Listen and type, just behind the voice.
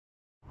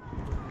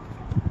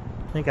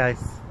Hey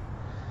guys.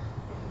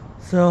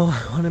 So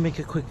I want to make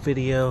a quick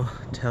video,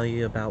 tell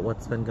you about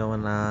what's been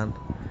going on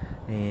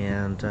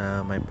and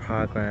my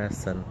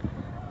progress and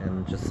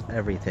just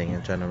everything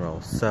in general.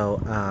 So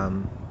what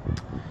I'm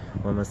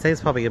gonna say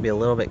is probably gonna be a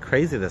little bit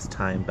crazy this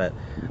time, but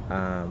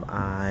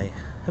I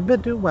have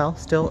been doing well.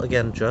 Still,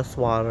 again, just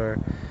water.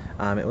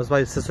 It was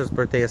my sister's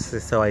birthday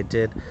yesterday, so I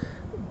did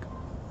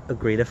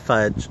agree to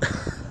fudge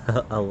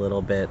a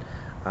little bit.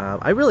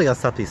 I really gotta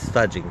stop these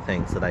fudging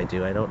things that I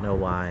do. I don't know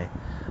why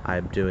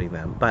I'm doing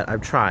them, but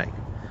I'm trying.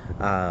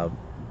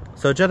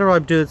 So in general,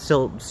 I'm doing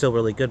still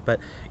really good. But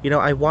you know,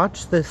 I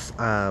watched this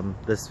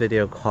this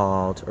video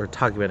called, or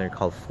documentary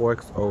called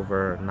Forks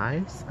Over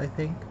Knives, I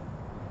think,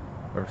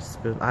 or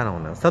spoon, I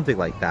don't know, something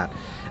like that.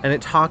 And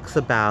it talks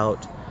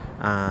about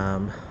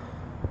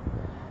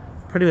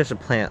pretty much a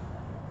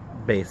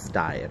plant-based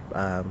diet,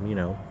 you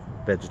know,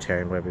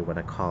 vegetarian, whatever you want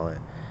to call it.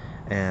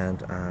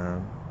 And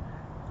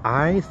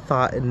I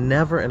thought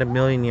never in a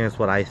million years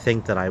would I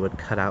think that I would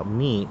cut out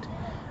meat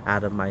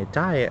out of my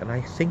diet, and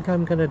I think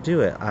I'm gonna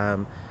do it.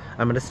 I'm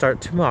gonna start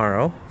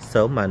tomorrow,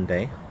 so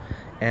Monday,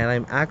 and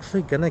I'm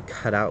actually gonna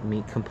cut out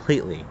meat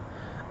completely.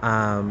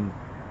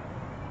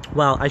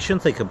 Well, I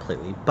shouldn't say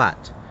completely,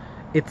 but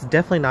it's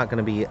definitely not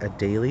gonna be a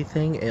daily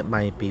thing. It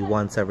might be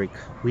once every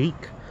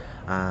week,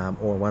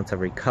 or once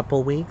every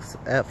couple weeks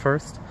at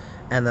first,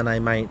 and then I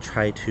might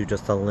try to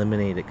just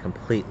eliminate it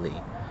completely.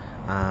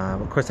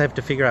 Of course, I have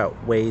to figure out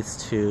ways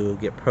to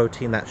get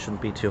protein. That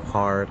shouldn't be too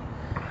hard.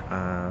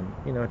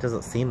 You know, it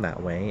doesn't seem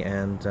that way,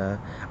 and I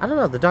don't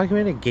know, the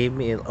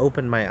documentary it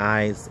opened my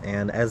eyes.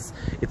 And as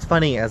it's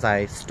funny, as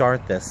I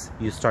start this,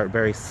 you start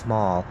very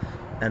small,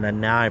 and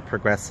then now I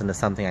progress into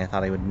something I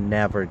thought I would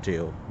never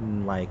do,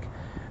 like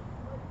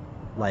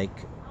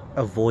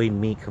avoid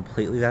meat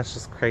completely. That's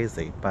just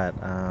crazy. But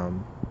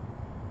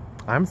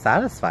I'm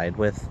satisfied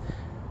with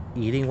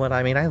eating what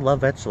I mean. I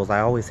love vegetables,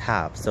 I always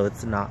have, so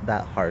it's not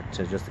that hard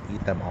to just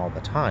eat them all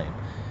the time.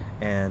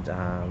 And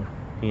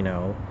you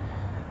know,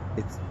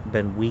 it's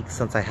been weeks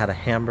since I had a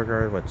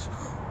hamburger, which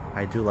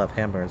I do love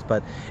hamburgers,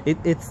 but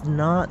it's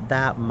not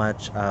that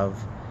much of,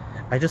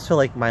 I just feel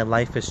like my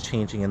life is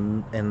changing,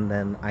 and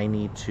then I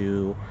need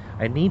to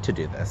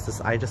do this.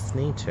 I just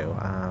need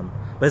to.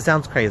 But it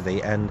sounds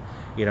crazy, and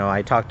you know,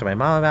 I talked to my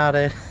mom about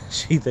it.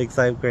 She thinks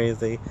I'm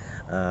crazy,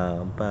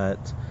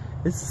 but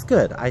this is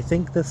good. I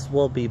think this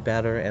will be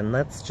better, and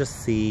let's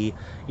just see.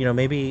 You know,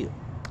 maybe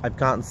I've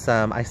gotten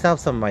some, I still have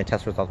some of my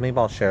test results. Maybe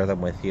I'll share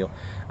them with you.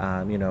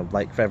 You know,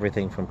 like for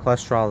everything from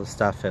cholesterol and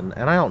stuff, and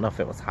I don't know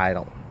if it was high.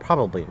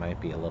 Probably might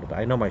be a little bit.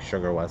 I know my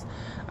sugar was.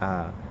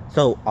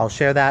 So I'll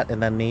share that,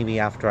 and then maybe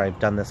after I've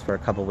done this for a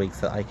couple weeks,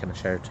 that I can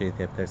share to you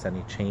if there's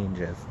any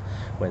changes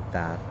with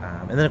that.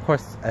 And then of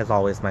course, as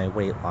always, my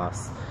weight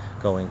loss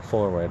going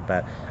forward.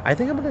 But I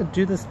think I'm gonna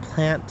do this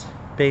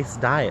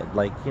plant-based diet,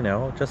 like, you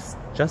know,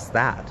 just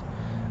that,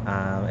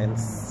 and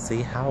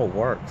see how it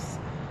works.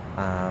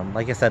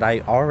 Like I said,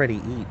 I already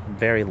eat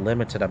very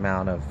limited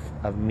amount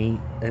of meat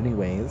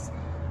anyways.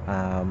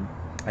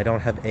 I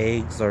don't have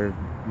eggs or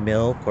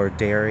milk or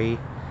dairy.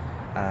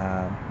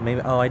 Maybe,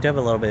 oh, I do have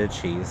a little bit of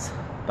cheese,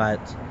 but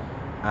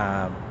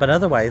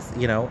otherwise,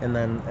 you know, and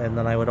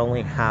then I would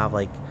only have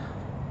like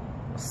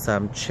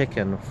some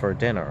chicken for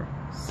dinner.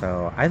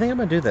 So I think I'm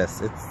gonna do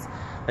this. It's,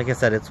 like I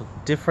said, it's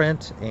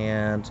different,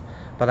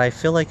 but I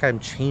feel like I'm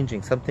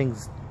changing.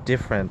 Something's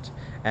different,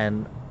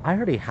 and I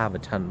already have a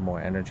ton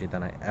more energy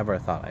than I ever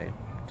thought I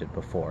did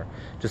before,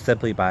 just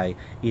simply by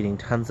eating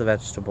tons of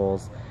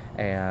vegetables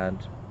and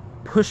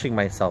pushing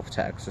myself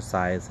to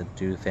exercise and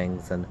do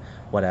things and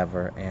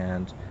whatever.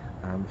 And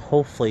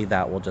hopefully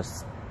that will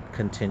just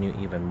continue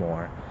even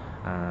more.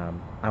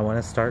 I want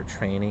to start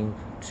training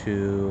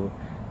to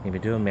maybe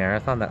do a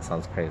marathon. That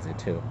sounds crazy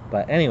too,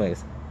 but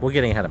anyways, we're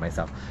getting ahead of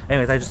myself.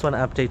 Anyways, I just want to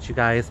update you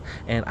guys,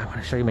 and I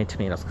want to show you my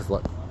tomatoes, because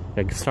look,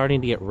 they're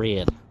starting to get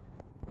red.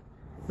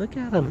 Look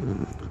at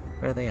them.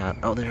 Where are they at?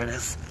 Oh, there it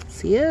is.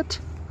 See it?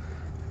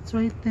 It's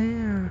right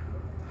there.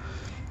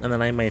 And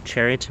then I have my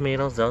cherry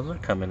tomatoes. Those are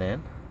coming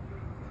in.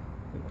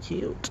 They're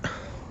cute.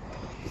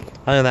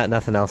 Other than that,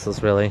 nothing else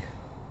is really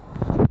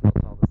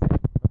all the same.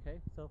 Okay,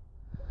 so.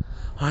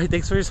 Alright,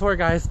 thanks for your support,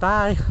 guys.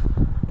 Bye.